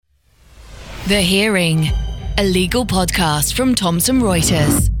The Hearing, a legal podcast from Thomson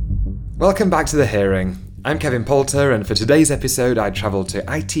Reuters. Welcome back to The Hearing. I'm Kevin Poulter, and for today's episode I travelled to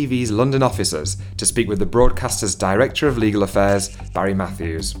ITV's London offices to speak with the broadcaster's Director of Legal Affairs, Barry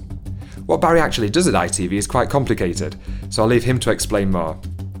Matthews. What Barry actually does at ITV is quite complicated, so I'll leave him to explain more.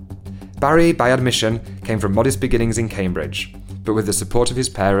 Barry, by admission, came from modest beginnings in Cambridge, but with the support of his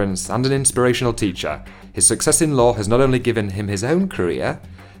parents and an inspirational teacher, his success in law has not only given him his own career,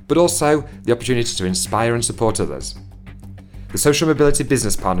 but also the opportunity to inspire and support others. The Social Mobility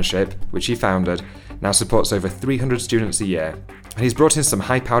Business Partnership, which he founded, now supports over 300 students a year, and he's brought in some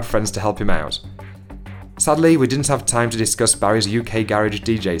high-powered friends to help him out. Sadly, we didn't have time to discuss Barry's UK garage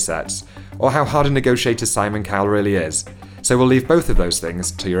DJ sets, or how hard a negotiator Simon Cowell really is, so we'll leave both of those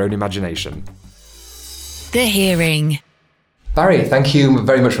things to your own imagination. The Hearing. Barry, thank you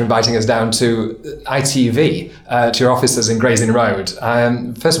very much for inviting us down to ITV, to your offices in Gray's Inn Road.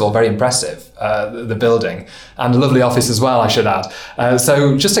 First of all, very impressive, the building, and a lovely office as well, I should add.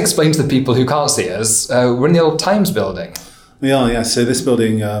 So just explain to the people who can't see us, we're in the old Times building. We are, yeah. So this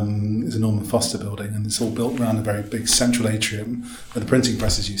building is a Norman Foster building, and it's all built around a very big central atrium where the printing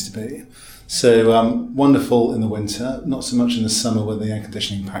presses used to be. So wonderful in the winter, not so much in the summer when the air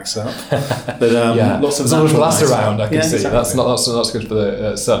conditioning packs up. But lots of there's a lot of glass around, I can see. Exactly. That's not good for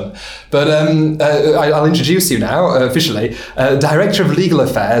the sun. But I'll introduce you now officially, Director of Legal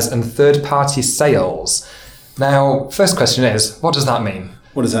Affairs and Third Party Sales. Now, first question is, what does that mean?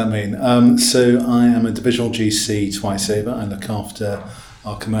 What does that mean? So I am a divisional GC twice over. I look after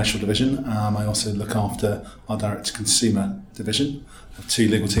our commercial division. I also look after our direct-to-consumer division. I have two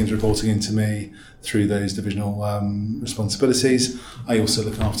legal teams reporting into me through those divisional responsibilities. I also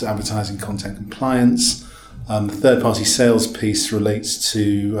look after advertising content compliance. The third-party sales piece relates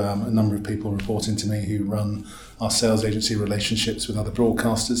to a number of people reporting to me who run our sales agency relationships with other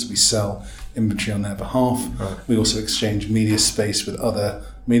broadcasters. We sell inventory on their behalf. Right. We also exchange media space with other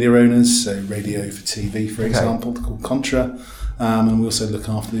media owners, so radio for TV, for example, called Contra. And we also look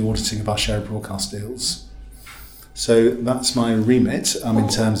after the auditing of our shared broadcast deals. So that's my remit in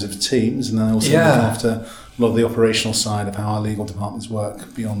terms of teams, and then I also look after a lot of the operational side of how our legal departments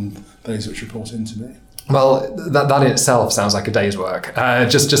work beyond those which report into me. Well, that in itself sounds like a day's work,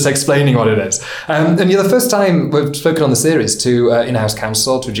 just explaining what it is. And you're the first time we've spoken on the series to in-house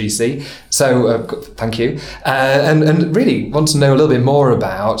counsel, to GC, so thank you. And really want to know a little bit more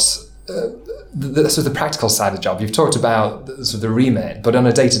about the sort of the practical side of the job. You've talked about the remit, but on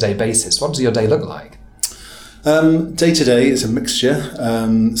a day-to-day basis, what does your day look like? Day to day is a mixture.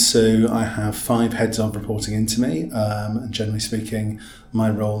 So I have 5 heads of reporting into me, and generally speaking, my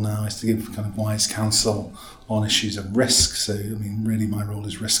role now is to give kind of wise counsel on issues of risk. So really my role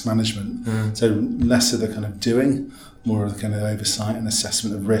is risk management. So less of the kind of doing, more of the kind of oversight and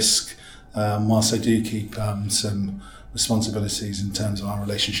assessment of risk. Whilst I do keep some responsibilities in terms of our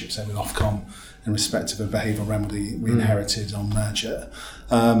relationships with Ofcom in respect of a behavioural remedy we inherited on merger.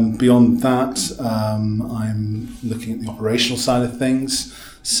 Beyond that, I'm looking at the operational side of things,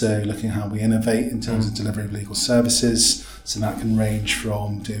 so looking at how we innovate in terms of delivery of legal services. So that can range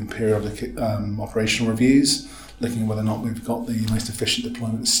from doing periodic operational reviews, looking at whether or not we've got the most efficient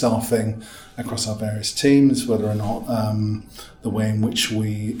deployment of staffing across our various teams, whether or not the way in which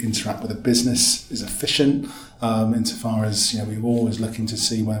we interact with a business is efficient, insofar as we're always looking to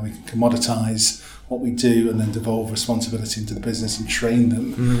see where we can commoditise what we do and then devolve responsibility into the business and train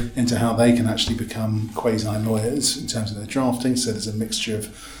them into how they can actually become quasi-lawyers in terms of their drafting. So there's a mixture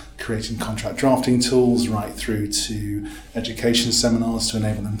of creating contract drafting tools right through to education seminars to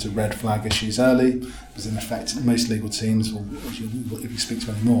enable them to red flag issues early, because in effect most legal teams will, if you speak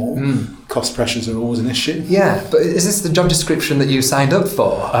to any more, cost pressures are always an issue. Yeah, but is this the job description that you signed up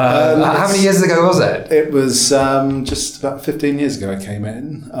for? How many years ago was it? It was just about 15 years ago I came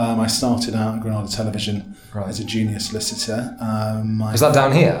in. I started out at Granada Television as a junior solicitor. Is that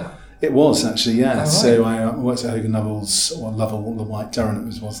down here? It was actually, yeah. Oh, right. So I worked at Hogan Lovells, or Lovell, the White Durham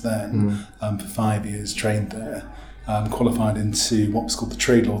it was then, for 5 years, trained there, qualified into what was called the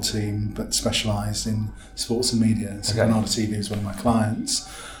trade law team, but specialised in sports and media. So Granada TV was one of my clients.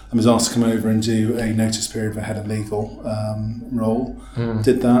 I was asked to come over and do a notice period for head of legal role.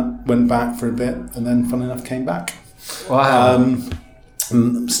 Did that, went back for a bit, and then, funnily enough, came back. Wow.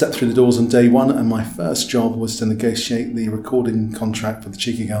 Stepped through the doors on day one, and my first job was to negotiate the recording contract for the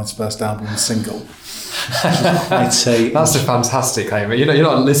Cheeky Girls' first album and single. I'd say that's a fantastic claim. You're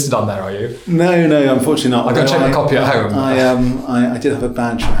not listed on there, are you? No, unfortunately not. I've got to check my copy at home. I did have a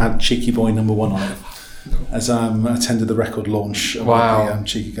badge that had Cheeky Boy #1 on it, as I attended the record launch of the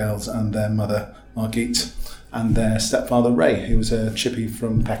Cheeky Girls and their mother Margit. and their stepfather Ray, who was a chippy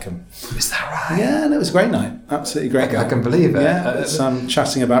from Peckham. Is that right? Yeah, and it was a great night. Absolutely great night. I can believe it. Yeah,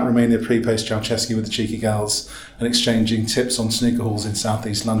 chatting about Romania pre-post Ceausescu with the cheeky girls and exchanging tips on snooker halls in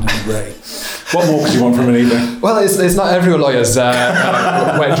southeast London with Ray. What more could you want from an evening? Well, it's not every lawyer's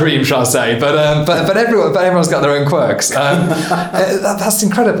wet dream, shall I say, but everyone's got their own quirks. That's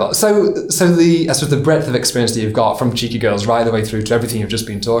incredible. So the breadth of experience that you've got from cheeky girls right the way through to everything you've just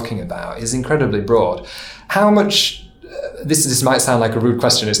been talking about is incredibly broad. How much, this might sound like a rude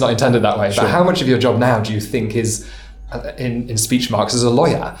question, it's not intended that way, Sure. but how much of your job now do you think is, in speech marks, as a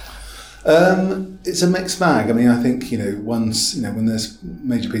lawyer? It's a mixed bag. I mean, I think, when there's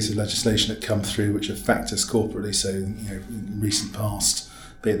major pieces of legislation that come through which affect us corporately, so, in recent past,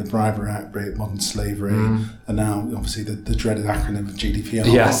 be it the Bribery Act, be it modern slavery, and now obviously the dreaded acronym of GDPR.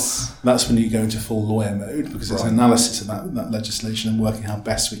 Yes. That's when you go into full lawyer mode, because it's analysis of that legislation and working how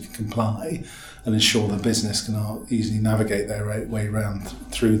best we can comply and ensure the business can easily navigate their way around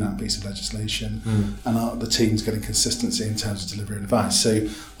through that piece of legislation, and the team's getting consistency in terms of delivery advice. So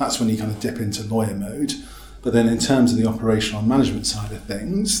that's when you kind of dip into lawyer mode. But then in terms of the operational management side of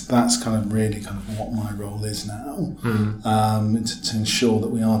things, that's kind of really kind of what my role is now, to ensure that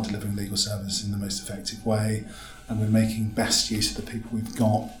we are delivering legal service in the most effective way, and we're making best use of the people we've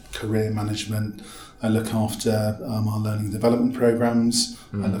got, career management. I look after our learning and development programs.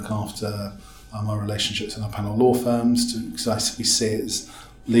 I look after our relationships with our panel law firms, because we see it as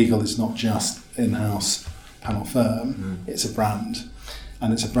legal is not just in-house panel firm, it's a brand.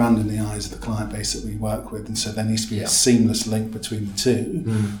 And it's a brand in the eyes of the client base that we work with, and so there needs to be a seamless link between the two.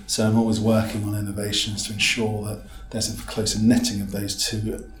 So I'm always working on innovations to ensure that there's a closer knitting of those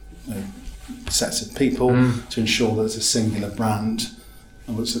two sets of people, to ensure that it's a singular brand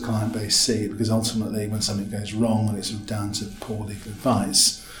on which the client base see, because ultimately when something goes wrong and it's sort of down to poor legal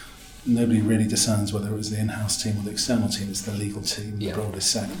advice, nobody really discerns whether it was the in-house team or the external team. It's the legal team in the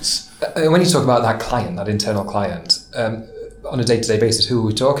broadest sense. When you talk about that client, that internal client, on a day-to-day basis, who are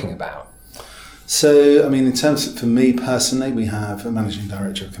we talking about? So, I mean, in terms of, for me personally, we have a managing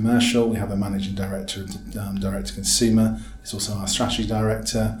director of commercial, we have a managing director of direct to consumer, he's also our strategy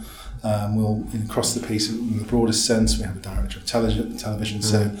director. We'll across the piece in the broadest sense, we have a director of television,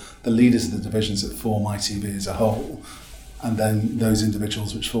 so the leaders of the divisions that form ITV as a whole, and then those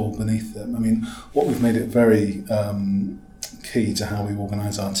individuals which fall beneath them. I mean, what we've made it very key to how we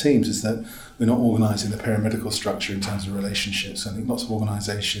organise our teams is that we're not organising the pyramidal structure in terms of relationships. I think lots of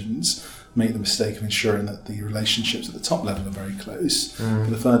organisations make the mistake of ensuring that the relationships at the top level are very close.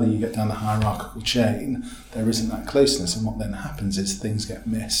 But the further you get down the hierarchical chain, there isn't that closeness, and what then happens is things get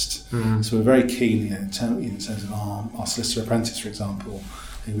missed. So we're very keen, in terms of our solicitor apprentice, for example,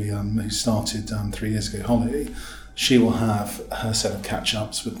 who started 3 years ago, Holly. She will have her set of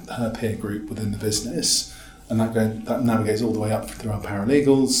catch-ups with her peer group within the business, and that navigates all the way up through our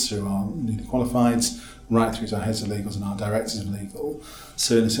paralegals, through our newly qualifieds, right through to our heads of legals and our directors of legal.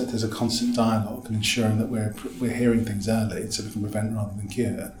 So in a sense, there's a constant dialogue and ensuring that we're hearing things early so we can prevent rather than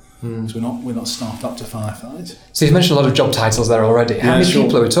cure. So we're not staffed up to firefight. So you've mentioned a lot of job titles there already. How many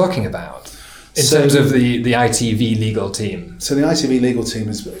people are we talking about in terms of the ITV legal team? So the ITV legal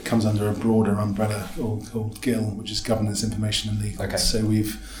team comes under a broader umbrella called GIL, which is Governance, Information and Legal. Okay. So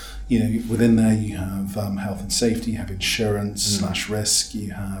we've, within there you have health and safety, you have insurance / risk,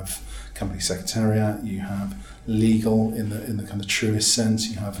 you have company secretariat, you have legal in the kind of truest sense,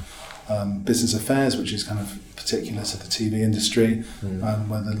 you have business affairs, which is kind of particular to the TV industry,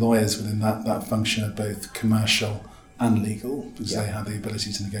 where the lawyers within that function are both commercial and legal, because they have the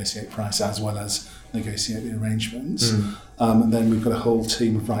ability to negotiate price as well as negotiate the arrangements. And then we've got a whole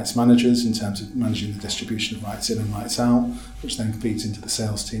team of rights managers in terms of managing the distribution of rights in and rights out, which then feeds into the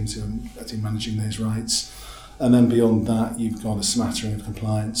sales teams who are actually managing those rights. And then beyond that, you've got a smattering of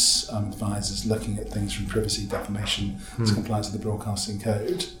compliance advisors looking at things from privacy, defamation to compliance with the broadcasting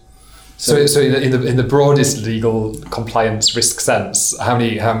code. So in the broadest legal compliance risk sense, how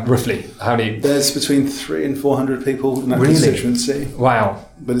many? There's between 300 and 400 people in that constituency. Wow!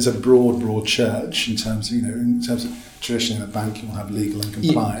 But it's a broad church in terms of traditionally in a bank you'll have legal and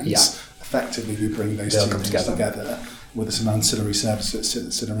compliance. Yeah. Effectively, we bring those two things together with some ancillary services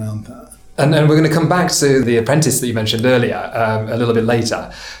that sit around that. And we're going to come back to the apprentice that you mentioned earlier a little bit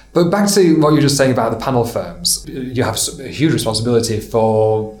later. But back to what you were just saying about the panel firms. You have a huge responsibility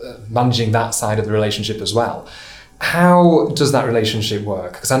for managing that side of the relationship as well. How does that relationship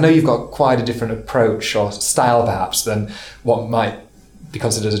work? Because I know you've got quite a different approach or style perhaps than what might be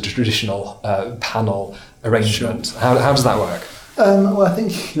considered a traditional panel arrangement. Sure. How does that work? Well, I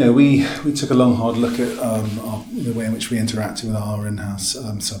think we took a long, hard look at the way in which we interacted with our in-house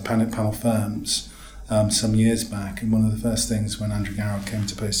panel firms, some years back, and one of the first things when Andrew Garrod came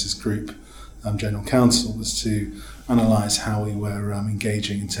to post as Group General Counsel was to analyse how we were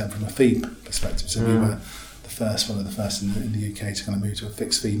engaging from a fee perspective. So we were one of the first in the UK to kind of move to a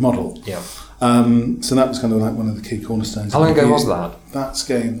fixed fee model. Yeah. So that was kind of like one of the key cornerstones. How long ago was that? That's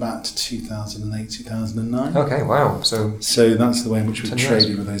going back to 2008, 2009. Okay, wow. So that's the way in which we've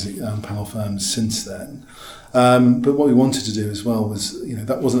traded with those panel firms since then. But what we wanted to do as well was,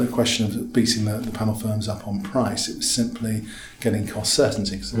 that wasn't a question of beating the panel firms up on price. It was simply getting cost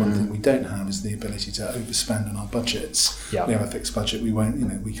certainty, because the one thing we don't have is the ability to overspend on our budgets. Yeah. We have a fixed budget. We won't,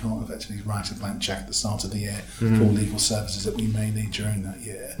 we can't effectively write a blank check at the start of the year for all legal services that we may need during that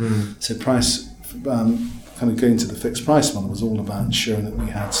year. So price, kind of going to the fixed price model was all about ensuring that we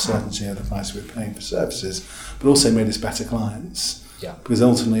had certainty of the price we were paying for services, but also made us better clients. Yeah. Because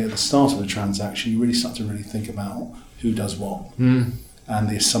ultimately, at the start of the transaction, you really start to really think about who does what and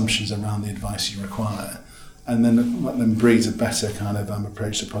the assumptions around the advice you require, and then that then breeds a better kind of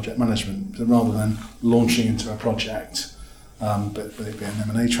approach to project management. So rather than launching into a project, but whether it be an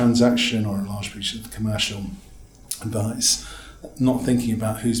M&A transaction or a large piece of commercial advice, not thinking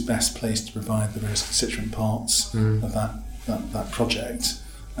about who's best placed to provide the various constituent parts of that project,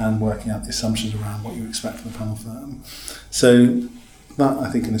 and working out the assumptions around what you expect from the panel firm. So that, I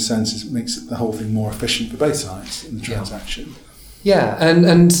think, in a sense, makes the whole thing more efficient for both sides in the transaction. Yeah,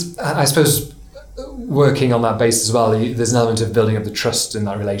 and I suppose working on that basis as well, there's an element of building up the trust in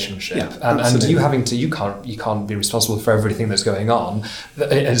that relationship, and you can't be responsible for everything that's going on,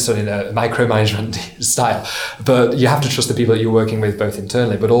 sort of in a micromanagement style, but you have to trust the people that you're working with, both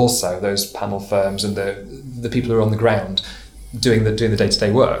internally, but also those panel firms and the people who are on the ground doing the day-to-day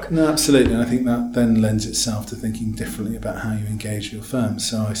work. No, absolutely, and I think that then lends itself to thinking differently about how you engage your firm.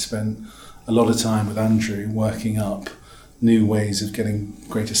 So I spent a lot of time with Andrew working up new ways of getting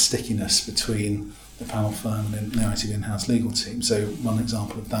greater stickiness between the panel firm and the ITV in-house legal team. So one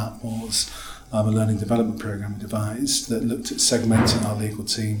example of that was a learning development programme we devised that looked at segmenting our legal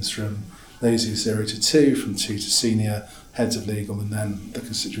teams from those who are 0 to 2, from 2 to senior, heads of legal, and then the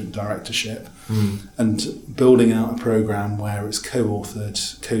constituent directorship, and building out a programme where it's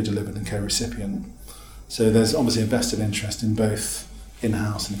co-authored, co-delivered and co-recipient. So there's obviously a vested interest in both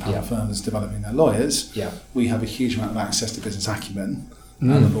in-house and the panel firms developing their lawyers. Yeah. We have a huge amount of access to business acumen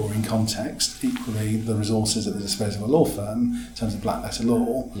and the law in context. Equally, the resources at the disposal of a law firm in terms of black letter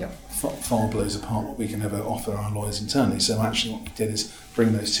law far blows apart what we can ever offer our lawyers internally. So actually what we did is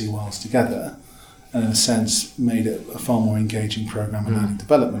bring those two worlds together, and in a sense made it a far more engaging programme of learning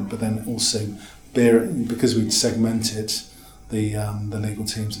development, but then also because we'd segmented the legal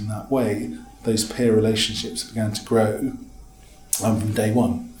teams in that way, those peer relationships began to grow from day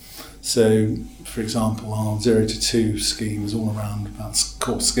one. So, for example, our 0 to 2 scheme is all around about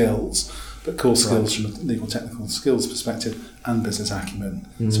core skills, but core skills from a legal technical skills perspective and business acumen.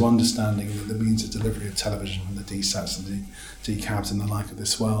 So understanding the means of delivery of television from the DSATs and the DCABs and the like of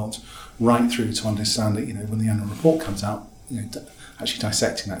this world, right through to understanding, when the annual report comes out, actually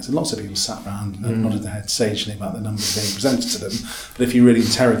dissecting that. So lots of people sat around and nodded their head sagely about the numbers being presented to them, but if you really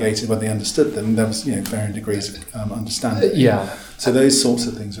interrogated whether they understood them, there was varying degrees of understanding. So those sorts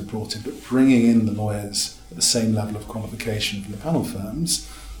of things were brought in, but bringing in the lawyers at the same level of qualification from the panel firms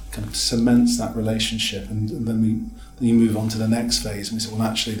kind of cements that relationship, and then you move on to the next phase, and we say, well,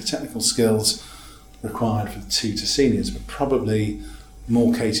 actually the technical skills required for the 2 to seniors were probably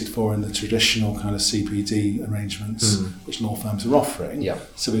more catered for in the traditional kind of CPD arrangements which law firms are offering.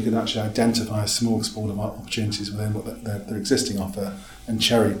 So we could actually identify a smorgasbord of opportunities within what their existing offer and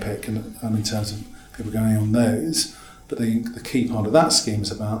cherry pick in terms of people going on those. But the key part of that scheme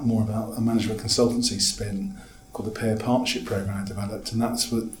is more about a management consultancy spin called the Peer Partnership Programme I developed, and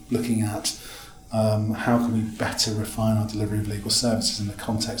that's looking at how can we better refine our delivery of legal services in the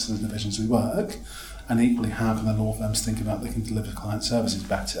context of the divisions we work, and equally how can the law firms think about they can deliver client services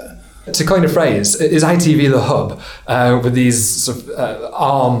better. To coin a phrase, is ITV the hub with these sort of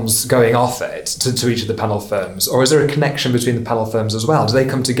arms going off it to each of the panel firms, or is there a connection between the panel firms as well? Do they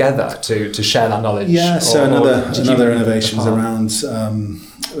come together to share that knowledge? Yeah, so another innovation was around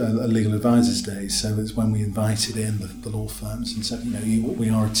a Legal Advisors Day. So it's when we invited in the law firms and said, we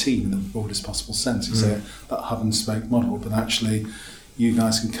are a team in the broadest possible sense. You say that hub and spoke model, but actually you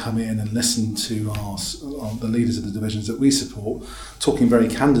guys can come in and listen to the leaders of the divisions that we support, talking very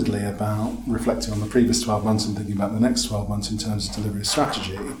candidly about reflecting on the previous 12 months and thinking about the next 12 months in terms of delivery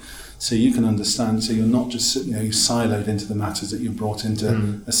strategy. So you can understand, so you're not just siloed into the matters that you're brought in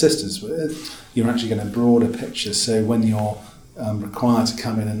to assist us with. You're actually getting a broader picture. So when you're required to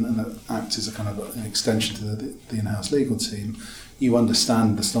come in and act as a kind of an extension to the in-house legal team, you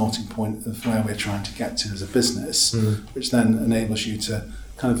understand the starting point of where we're trying to get to as a business, which then enables you to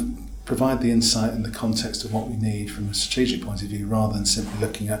kind of provide the insight and the context of what we need from a strategic point of view, rather than simply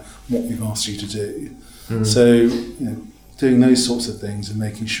looking at what we've asked you to do. So, doing those sorts of things and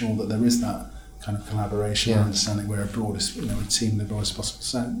making sure that there is that kind of collaboration and understanding we're a team in the broadest possible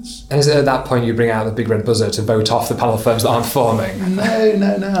sense. And is it at that point you bring out the big red buzzer to vote off the panel firms that aren't forming? No.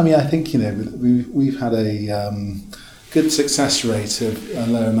 I mean, I think, we've had a good success rate of a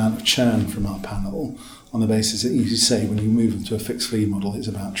low amount of churn from our panel, on the basis that, as you say, when you move into a fixed fee model, it's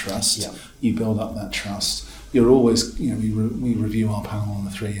about trust. Yeah. You build up that trust. You're always, we review our panel on a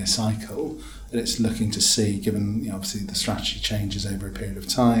 3-year cycle, and it's looking to see, given obviously the strategy changes over a period of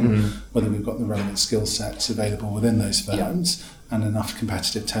time, whether we've got the relevant skill sets available within those firms and enough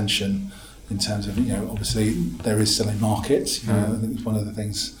competitive tension in terms of, obviously there is still a market. I think it's one of the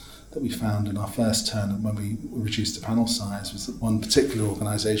things that we found in our first turn when we reduced the panel size was that one particular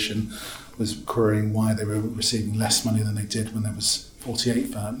organisation was querying why they were receiving less money than they did when there was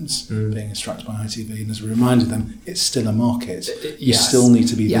 48 firms being instructed by ITV, and as we reminded them, it's still a market. You still need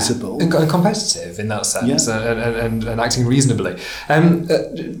to be visible and competitive in that sense, and acting reasonably. I'm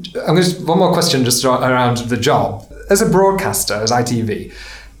going to one more question just around the job as a broadcaster, as ITV.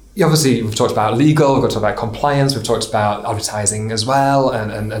 Obviously, we've talked about legal, we've talked about compliance, we've talked about advertising as well,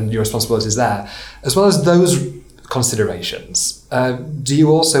 and your responsibilities there, as well as those considerations. Do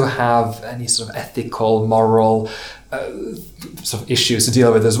you also have any sort of ethical, moral sort of issues to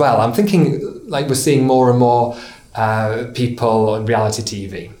deal with as well? I'm thinking like we're seeing more and more people on reality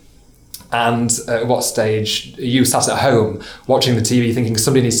TV. And at what stage are you sat at home watching the TV thinking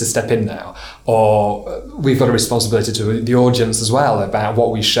somebody needs to step in now, or we've got a responsibility to the audience as well about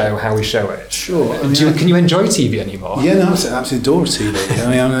what we show, how we show it? Sure. Can you enjoy TV anymore? Yeah, no, I absolutely adore TV.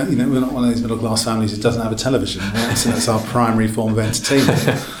 We're not one of those middle class families that doesn't have a television. Right? So that's our primary form of entertainment.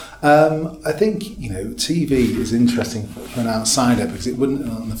 I think TV is interesting for an outsider because it wouldn't,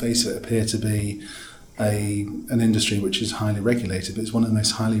 on the face of it, appear to be an industry which is highly regulated, but it's one of the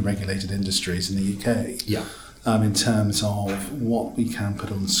most highly regulated industries in the UK. Yeah. In terms of what we can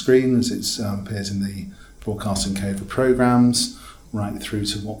put on the screen, as it appears in the broadcasting code for programmes, right through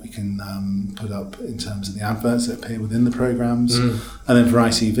to what we can put up in terms of the adverts that appear within the programmes. And then for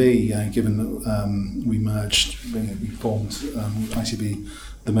ITV, given that we merged, we formed ITV,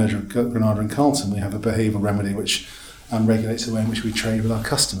 the merger of Granada and Carlton, we have a behavioural remedy which regulates the way in which we trade with our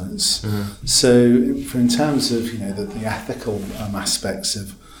customers. So in terms of the ethical aspects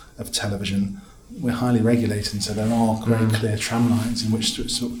of television, we're highly regulated, and so there are very clear tramlines in which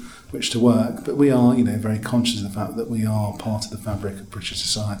to work. But we are very conscious of the fact that we are part of the fabric of British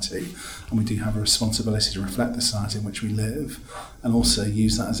society, and we do have a responsibility to reflect the society in which we live, and also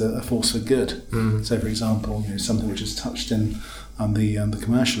use that as a force for good. So for example, something which is touched in the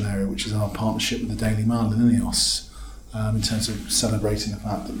commercial area, which is our partnership with the Daily Mail and INEOS, in terms of celebrating the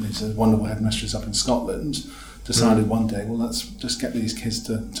fact that there's a wonderful headmistress up in Scotland decided one day, well, let's just get these kids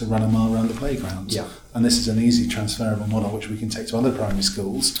to run a mile around the playground. Yeah. And this is an easy transferable model which we can take to other primary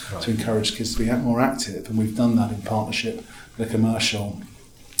schools to encourage kids to be more active. And we've done that in partnership with a commercial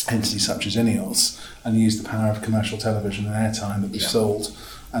entity such as INEOS, and used the power of commercial television and airtime that we've sold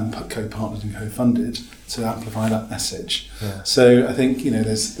and co-partnered and co-funded to amplify that message. Yeah. So I think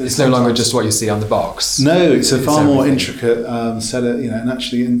there's it's no longer just what you see on the box. No, it's a far more intricate set of and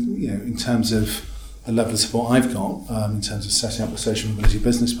actually in terms of the level of support I've got in terms of setting up the social mobility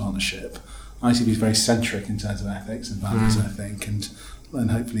business partnership, ITV is very centric in terms of ethics and values, I think, and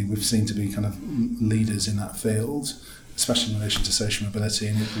hopefully we've seen to be kind of leaders in that field, especially in relation to social mobility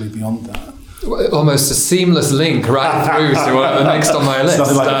and equally beyond that. Almost a seamless link right through to the next on my list.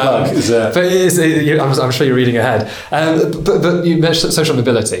 Something like a plug, is it? But I'm sure you're reading ahead. But you mentioned social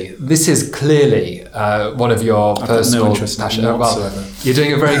mobility. This is clearly one of your personal passions. Well, you're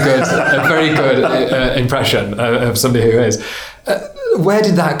doing a very good impression of somebody who is. Where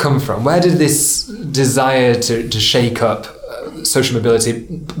did that come from? Where did this desire to shake up social mobility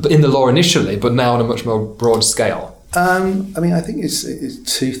in the law initially, but now on a much more broad scale? I think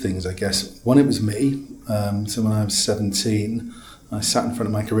it's two things, I guess. One, it was me. So when I was 17, I sat in front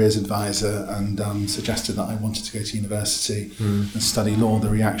of my careers advisor and suggested that I wanted to go to university and study law. The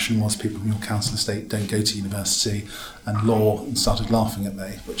reaction was people from your council estate don't go to university and law, and started laughing at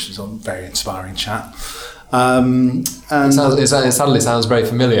me, which was a very inspiring chat. And it suddenly sounds very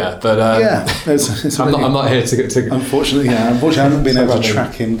familiar, but I'm not here to. Unfortunately, I haven't been able to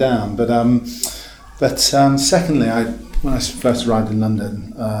track him down. But secondly, when I first arrived in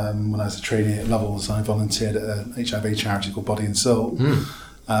London, when I was a trainee at Lovells, I volunteered at a HIV charity called Body and Soul.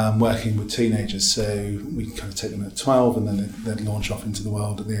 working with teenagers. So we kind of take them at 12 and then they'd launch off into the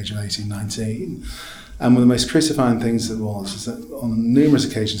world at the age of 18, 19. And one of the most crucifying things that was is that on numerous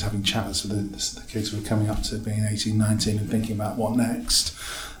occasions having chats with the kids who were coming up to being 18, 19 and thinking about what next,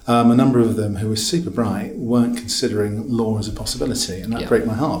 a number of them who were super bright weren't considering law as a possibility. And that broke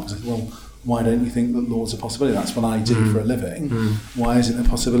my heart. Because, well, why don't you think that law is a possibility? That's what I do for a living. Why isn't it a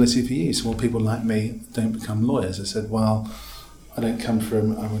possibility for you? So, well, people like me don't become lawyers. I said, well, I don't come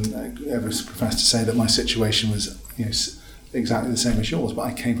from, I wouldn't ever profess to say that my situation was, exactly the same as yours, but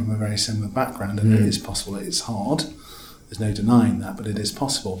I came from a very similar background, and it is possible. It is hard. There's no denying that, but it is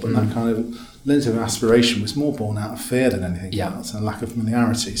possible. But that kind of lens of aspiration was more born out of fear than anything else, and a lack of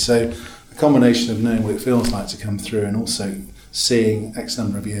familiarity. So a combination of knowing what it feels like to come through and also seeing X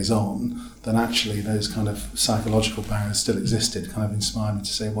number of years on, then actually those kind of psychological barriers still existed, kind of inspired me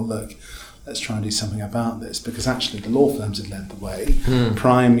to say, well, look, let's try and do something about this, because actually the law firms had led the way.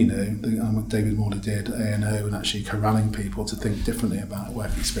 Prime, what David Morley did, A&O, and actually corralling people to think differently about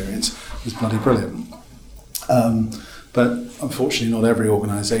work experience was bloody brilliant. But unfortunately, not every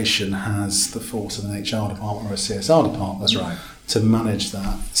organisation has the force of an HR department or a CSR department to manage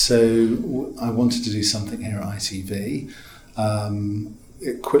that. So I wanted to do something here at ITV.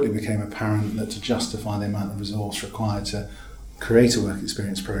 It quickly became apparent that to justify the amount of resource required to create a work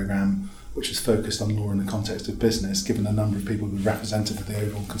experience programme which was focused on law in the context of business, given the number of people who represented the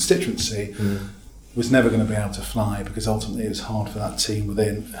overall constituency, was never going to be able to fly, because ultimately it was hard for that team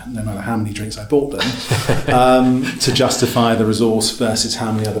within, no matter how many drinks I bought them, to justify the resource versus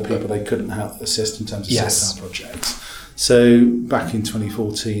how many other people they couldn't help assist in terms of CSR projects. So back in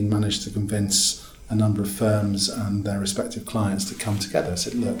 2014, managed to convince a number of firms and their respective clients to come together. I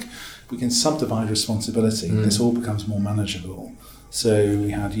said, look, we can subdivide responsibility. This all becomes more manageable. So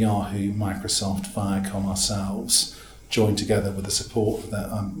we had Yahoo, Microsoft, Viacom, ourselves joined together with the support of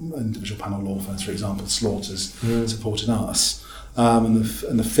the individual panel law firms, for example, Slaughters supported us. And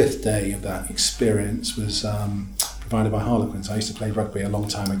the fifth day of that experience was provided by Harlequins. I used to play rugby a long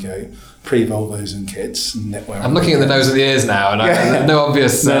time ago, pre-Volvos and kids. And I'm looking at the nose and the ears now, and I no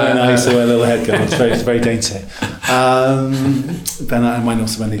obvious... No, I used to wear little head guards. It's very dainty. Then mine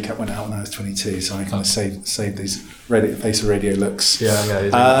also, when the went out when I was 22, so I kind of saved these face of radio looks.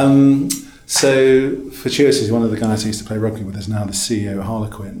 So Fortuitous, one of the guys I used to play rugby with, is now the CEO of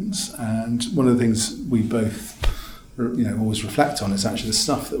Harlequins, and one of the things we both always reflect on is actually the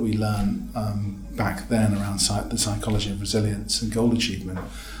stuff that we learned back then around the psychology of resilience and goal achievement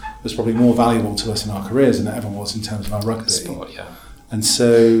was probably more valuable to us in our careers than it ever was in terms of our rugby. Sport, And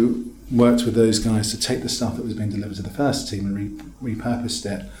so worked with those guys to take the stuff that was being delivered to the first team and repurposed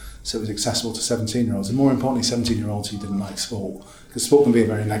it so it was accessible to 17-year-olds, and more importantly 17-year-olds who didn't like sport, because sport can be a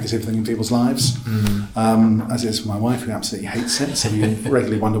very negative thing in people's lives, as it is for my wife, who absolutely hates it, so we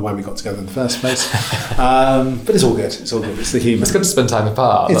regularly wonder why we got together in the first place. But it's all good, it's the humour. It's good to spend time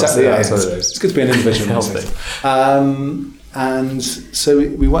apart. Exactly, that's what it is. It's good to be an individual. Healthy. And so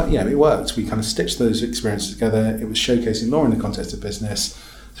it worked. We kind of stitched those experiences together. It was showcasing law in the context of business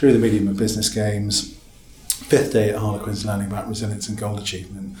through the medium of business games. Fifth day at Harlequins, learning about resilience and goal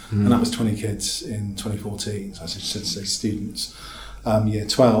achievement, and that was 20 kids in 2014. So I should say students, year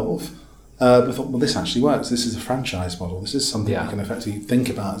 12. But I thought, well, this actually works. This is a franchise model. This is something you can effectively think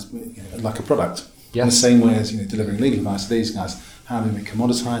about as like a product. In the same way as delivering legal advice to these guys. How do we make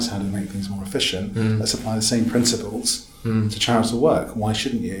commoditise? How do we make things more efficient? Let's apply the same principles to charitable work. Why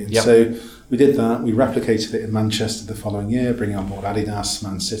shouldn't you? And so we did that. We replicated it in Manchester the following year, bringing on board Adidas,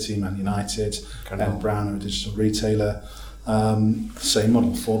 Man City, Man United, Ben Brown, a digital retailer. Same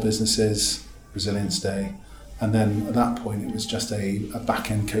model, 4 businesses, Resilience Day. And then at that point, it was just a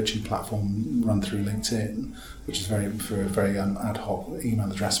back-end coaching platform run through LinkedIn, which is through a very ad hoc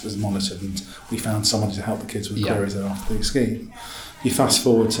email address was monitored, and we found somebody to help the kids with queries after the scheme. You fast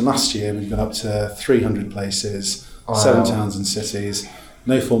forward to last year, we got up to 300 places, 7 towns and cities,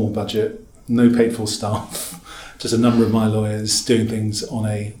 no formal budget, no paid for staff, just a number of my lawyers doing things on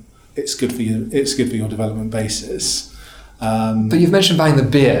it's good for your development basis. But you've mentioned buying the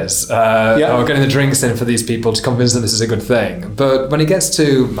beers or getting the drinks in for these people to convince them this is a good thing. But when it gets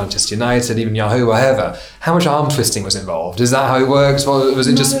to Manchester United, even Yahoo, whatever, how much arm twisting was involved? Is that how it works? Or was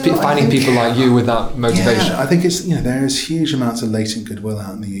it just finding people like you with that motivation? Yeah, I think it's there is huge amounts of latent goodwill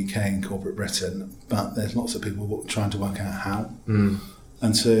out in the UK and corporate Britain, but there's lots of people trying to work out how.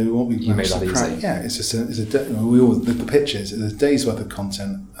 And so what we managed to crack, it's just the pitch is a day's worth of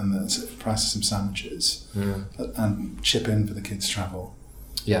content and the price of some sandwiches and chip in for the kids' travel.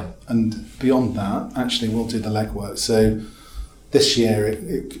 Yeah. And beyond that, actually, we'll do the legwork. So this year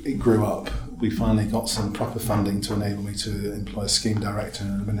it grew up. we finally got some proper funding to enable me to employ a scheme director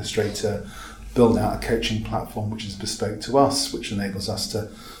and an administrator, build out a coaching platform which is bespoke to us, which enables us to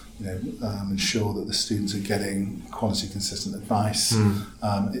ensure that the students are getting quality, consistent advice.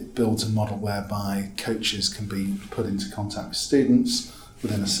 It builds a model whereby coaches can be put into contact with students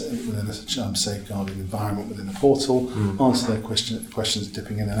within a safeguarding environment within the portal, answer their questions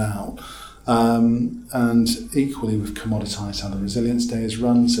dipping in and out. And equally, we've commoditised how the Resilience Day is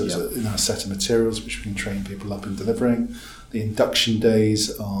run, so it's a set of materials which we can train people up in delivering. The induction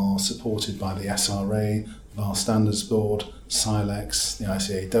days are supported by the SRA, the VAR Standards Board, SILEX, the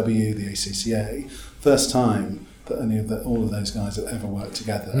ICAW, the ACCA. First time that all of those guys have ever worked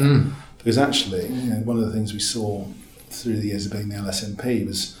together. Because actually, one of the things we saw through the years of being the LSMP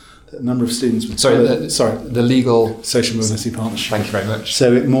was that a number of students would... The legal... Social Mobility Partnership. Thank you very much.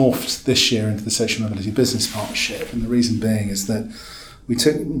 So it morphed this year into the Social Mobility Business Partnership, and the reason being is that we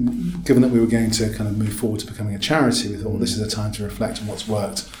took, given that we were going to kind of move forward to becoming a charity, we thought, well, this is a time to reflect on what's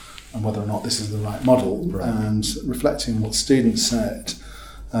worked and whether or not this is the right model. Right. And reflecting on what students said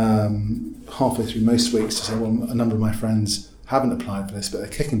halfway through most weeks to say, well, a number of my friends haven't applied for this, but they're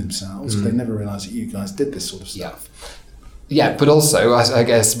kicking themselves because they never realised that you guys did this sort of stuff. Yeah, but also, I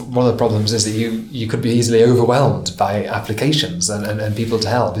guess one of the problems is that you could be easily overwhelmed by applications and people to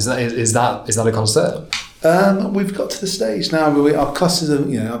help. Is that a concern? We've got to the stage now where our classes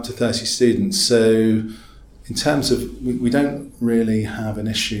are up to 30 students. So in terms of, we don't really have an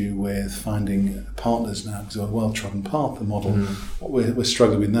issue with finding partners now because we're a well-trodden path, the model. What we're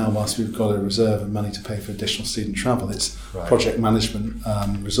struggling with now, whilst we've got a reserve of money to pay for additional student travel, it's project management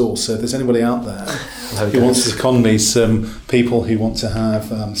resource. So if there's anybody out there who wants to con me some people who want to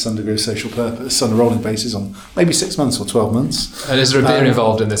have some degree of social purpose on a rolling basis on maybe 6 months or 12 months. And is there a beer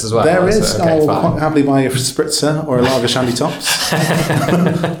involved in this as well? There is. I'll quite happily buy a spritzer or a lager shandy tops.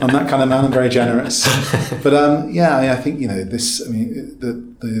 I'm that kind of man. I'm very generous. But I think this. I mean,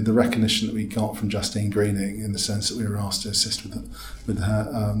 the recognition that we got from Justine Greening in the sense that we were asked to assist with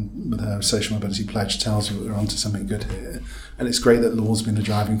her social mobility pledge tells you that we're onto something good here. And it's great that law's been the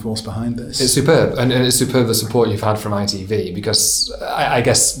driving force behind this. It's superb, and it's superb the support you've had from ITV, because I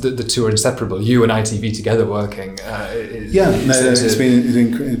guess the two are inseparable. You and ITV together working. It's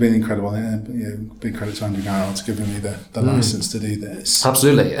been incredible. Big credit to Andrew Garrett for giving me the license to do this.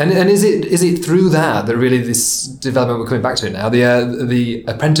 Absolutely, and is it through that really this development, we're coming back to it now, the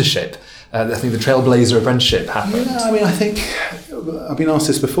apprenticeship. I think the Trailblazer apprenticeship happened. Yeah, I mean, I think I've been asked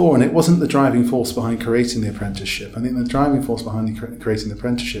this before, and it wasn't the driving force behind creating the apprenticeship. I think the driving force behind creating the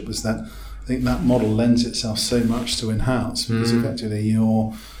apprenticeship was that I think that model lends itself so much to in-house, because effectively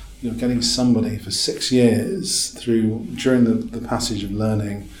you're getting somebody for 6 years during the passage of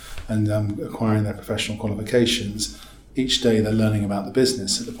learning and acquiring their professional qualifications. Each day they're learning about the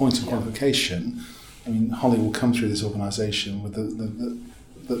business. At the point of qualification, I mean, Holly will come through this organisation with the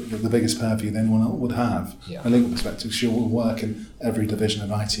biggest purview anyone would have from a legal perspective. She will work in every division of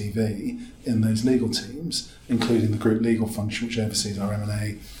ITV in those legal teams, including the group legal function, which oversees our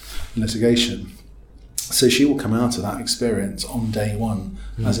M&A litigation. So she will come out of that experience on day one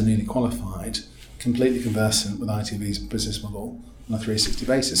as a newly qualified, completely conversant with ITV's business model on a 360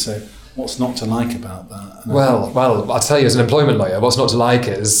 basis. So what's not to like about that? Well, I'll tell you, as an employment lawyer, what's not to like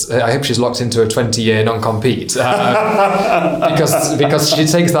is I hope she's locked into a 20-year non-compete because she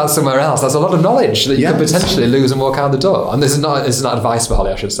takes that somewhere else. That's a lot of knowledge that you could potentially lose and walk out the door. And this is not advice for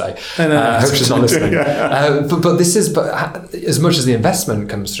Holly, I should say. I hope she's not listening. But as much as the investment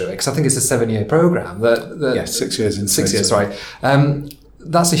comes through it, because I think it's a 7-year program. 6 years in 6 years, sorry.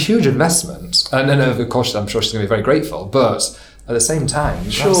 That's a huge investment, and of course, I'm sure she's going to be very grateful. But at the same time,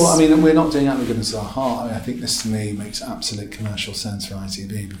 sure. I mean, we're not doing that with the goodness of our heart. I mean, I think this to me makes absolute commercial sense for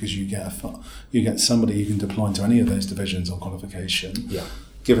ITV, because you get somebody you can deploy into any of those divisions on qualification. Yeah.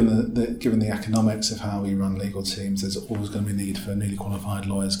 Given the economics of how we run legal teams, there's always going to be a need for newly qualified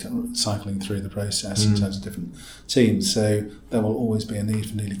lawyers cycling through the process in terms of different teams. So there will always be a need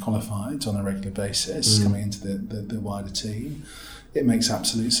for newly qualified on a regular basis coming into the wider team. It makes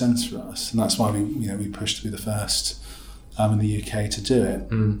absolute sense for us, and that's why we push to be the first in the UK to do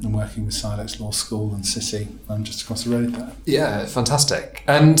it, and working with Silex Law School and City just across the road there. Yeah, fantastic.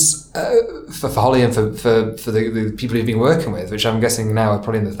 And for Holly and for the people you've been working with, which I'm guessing now are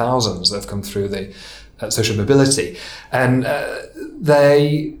probably in the thousands that have come through the social mobility, and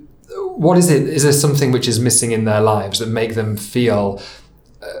what is it? Is there something which is missing in their lives that make them feel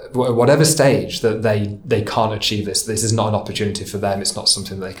whatever stage that they can't achieve this is not an opportunity for them, it's not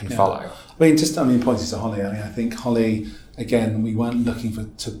something they can follow? Pointing to Holly, I think Holly, again, we weren't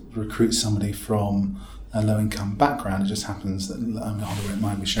looking to recruit somebody from a low-income background. It just happens that, Holly won't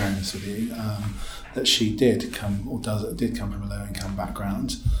mind me sharing this with you, that she did come from a low-income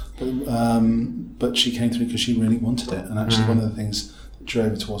background, but she came through because she really wanted it. And actually one of the things that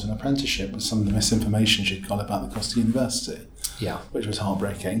drove her towards an apprenticeship was some of the misinformation she'd got about the cost of university, which was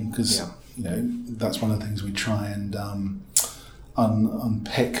heartbreaking because that's one of the things we try and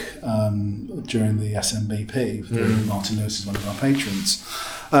unpick during the SMBP. Martin Lewis is one of our patrons.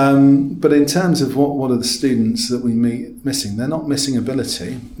 But in terms of what are the students that we meet missing, they're not missing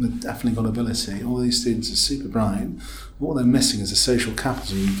ability. They've definitely got ability. All these students are super bright. What they're missing is the social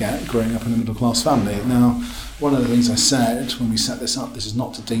capital you get growing up in a middle class family. Now, one of the things I said when we set this up, this is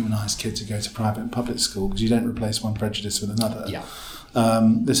not to demonise kids who go to private and public school, because you don't replace one prejudice with another.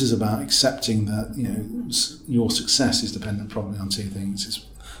 This is about accepting that your success is dependent probably on two things. It's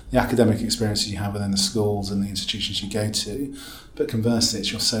the academic experiences you have within the schools and the institutions you go to, but conversely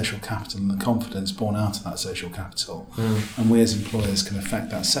it's your social capital and the confidence born out of that social capital. And we as employers can affect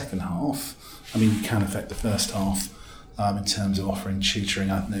that second half. I mean, you can affect the first half in terms of offering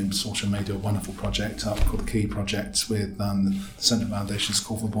tutoring. I've known Social made a wonderful project called the Key Project with the Central Foundation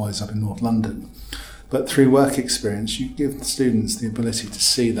School for Boys up in North London. But through work experience, you give the students the ability to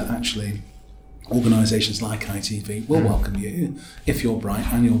see that actually organisations like ITV will welcome you if you're bright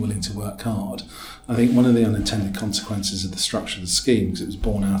and you're willing to work hard. I think one of the unintended consequences of the structure of the scheme, because it was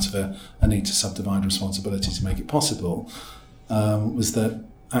born out of a need to subdivide responsibility to make it possible, was that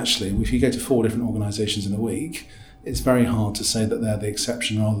actually if you go to 4 different organisations in a week, it's very hard to say that they're the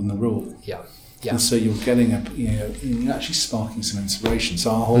exception rather than the rule. And so you're getting you're actually sparking some inspiration.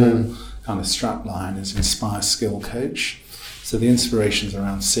 So our whole kind of strap line is Inspire Skill Coach. So the inspirations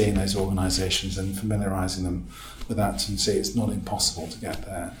around seeing those organisations and familiarising them with that, and see it's not impossible to get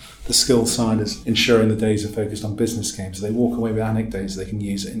there. The skill side is ensuring the days are focused on business games. So they walk away with anecdotes they can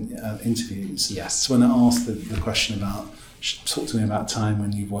use in interviews. So when they're asked the question about, talk to me about a time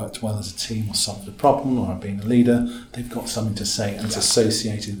when you've worked well as a team or solved a problem or been a leader, they've got something to say, and it's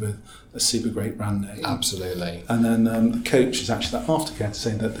associated with a super great brand name. Absolutely. And then the coach is actually that aftercare to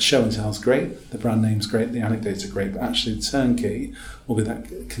say that the show and tell is great, the brand name's great, the anecdotes are great, but actually the turnkey will be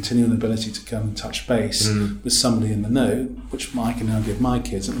that continual ability to come and touch base with somebody in the know, which I can now give my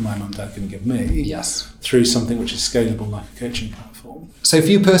kids and my mum and dad can give me, through something which is scalable like a coaching platform. So for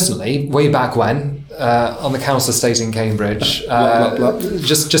you personally, way back when, on the council estate in Cambridge,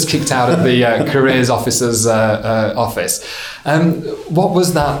 just kicked out of the careers officer's office, what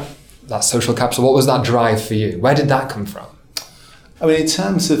was that social capital? What was that drive for you? Where did that come from? I mean, in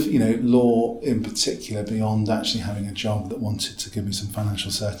terms of law in particular, beyond actually having a job that wanted to give me some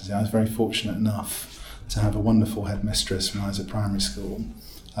financial certainty, I was very fortunate enough to have a wonderful headmistress when I was at primary school,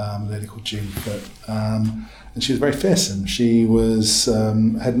 a lady called June Foote, and she was very fearsome. She was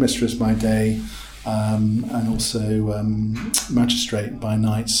headmistress by day, and also magistrate by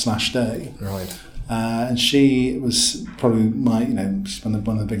night/day. Right. And she was probably she's one of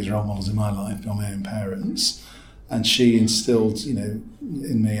the biggest role models in my life, beyond my own parents. And she instilled,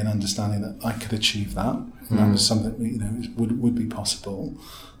 in me an understanding that I could achieve that. And that was something that, would be possible.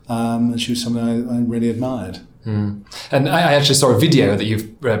 And she was something I really admired. And I actually saw a video that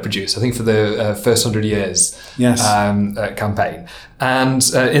you've produced, I think for the first 100 years campaign. And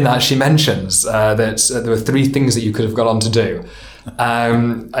in that she mentions that there were 3 things that you could have gone on to do.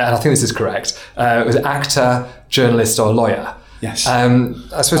 And I think this is correct. It was actor, journalist or lawyer. Yes. I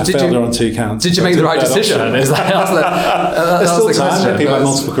suppose I failed her on 2 counts. Did you make the right decision? That's the question. People have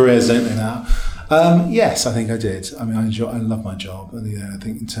multiple careers, don't they now? Yes, I think I did. I mean, I love my job. And, I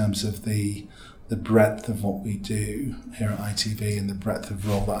think in terms of the breadth of what we do here at ITV and the breadth of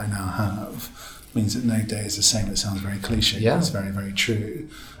role that I now have means that no day is the same. It sounds very cliche, but it's very, very true.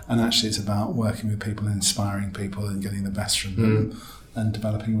 And actually it's about working with people and inspiring people and getting the best from them and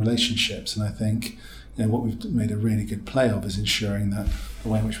developing relationships. And I think what we've made a really good play of is ensuring that the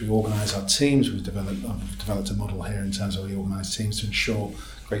way in which we organise our teams, I've developed a model here in terms of we organise teams to ensure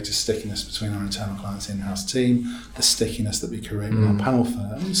greater stickiness between our internal clients in-house team, the stickiness that we create with our panel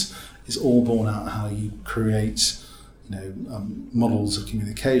firms is all born out of how you create models of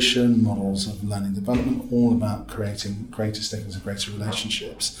communication, models of learning development, all about creating greater stickiness and greater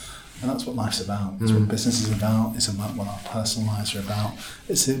relationships. And that's what life's about. It's what business is about. It's about what our personal lives are about.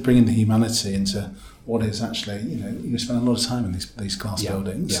 It's bringing the humanity into what is actually, you spend a lot of time in these class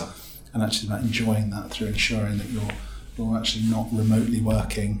buildings, and actually about enjoying that through ensuring that you're actually not remotely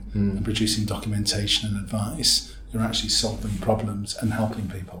working and producing documentation and advice. You're actually solving problems and helping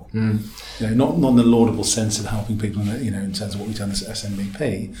people. Not in the laudable sense of helping people, in terms of what we've done as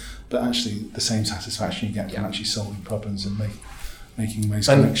SMBP, but actually the same satisfaction you get from actually solving problems and making those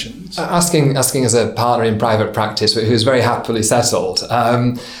connections. Asking as a partner in private practice who's very happily settled,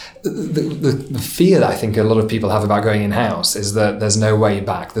 the fear that I think a lot of people have about going in-house is that there's no way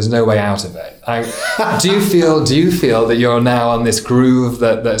back, there's no way out of it. Do you feel that you're now on this groove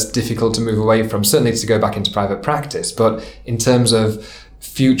that's difficult to move away from, certainly to go back into private practice, but in terms of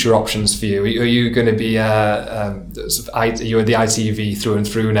future options for you, are you going to be you're the ITV through and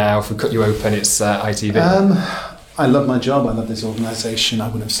through now? If we cut you open, it's ITV. I love my job. I love this organisation. I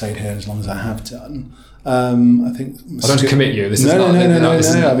wouldn't have stayed here as long as I have done. I think. I don't commit you. This no. I mean,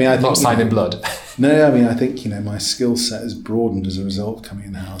 I think not signed in blood. No, I mean, I think my skill set has broadened as a result of coming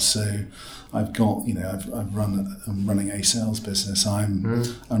in house. So I've got, I'm running a sales business. I'm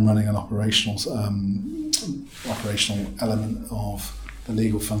running an operational element of the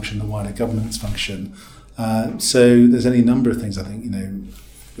legal function, the wider governance function. So there's any number of things I think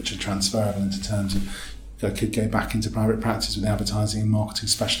which are transferable into terms of. I could go back into private practice with advertising and marketing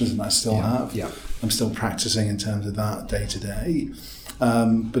specialism I still have. Yeah. I'm still practicing in terms of that day to day.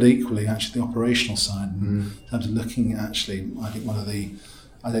 But equally, actually, the operational side, in terms of looking at actually, I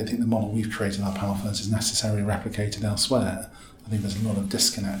don't think the model we've created in our panel firms is necessarily replicated elsewhere. I think there's a lot of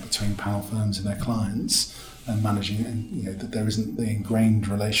disconnect between panel firms and their clients and managing, that there isn't the ingrained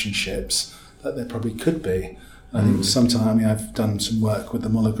relationships that there probably could be. I think sometimes, I've done some work with the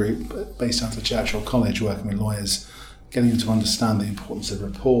Muller Group based out of Churchill College, working with lawyers, getting them to understand the importance of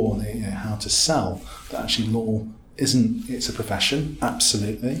rapport and how to sell. That actually law it's a profession,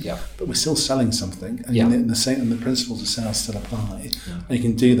 absolutely, but we're still selling something, and the principles of sales still apply. And you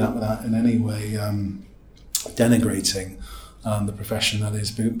can do that without in any way denigrating the profession that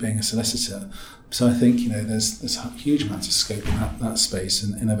is being a solicitor. So I think there's a huge amount of scope in that space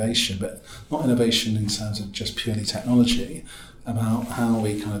and innovation, but not innovation in terms of just purely technology, about how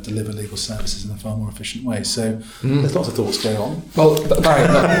we kind of deliver legal services in a far more efficient way. So there's lots of thoughts going on. Well, Barry,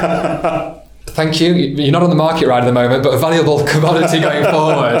 thank you. You're not on the market right at the moment, but a valuable commodity going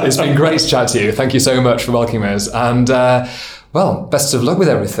forward. It's been great to chat to you. Thank you so much for welcoming us. And well, best of luck with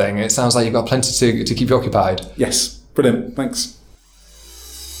everything. It sounds like you've got plenty to keep you occupied. Yes, brilliant. Thanks.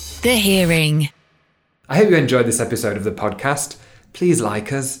 The Hearing. I hope you enjoyed this episode of the podcast. Please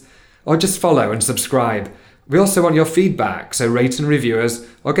like us, or just follow and subscribe. We also want your feedback, so rate and review us,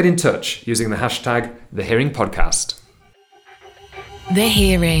 or get in touch using the hashtag #TheHearingPodcast. The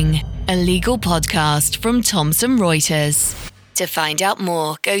Hearing, a legal podcast from Thomson Reuters. To find out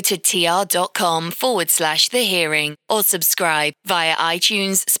more, go to tr.com/The Hearing or subscribe via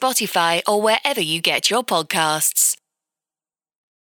iTunes, Spotify, or wherever you get your podcasts.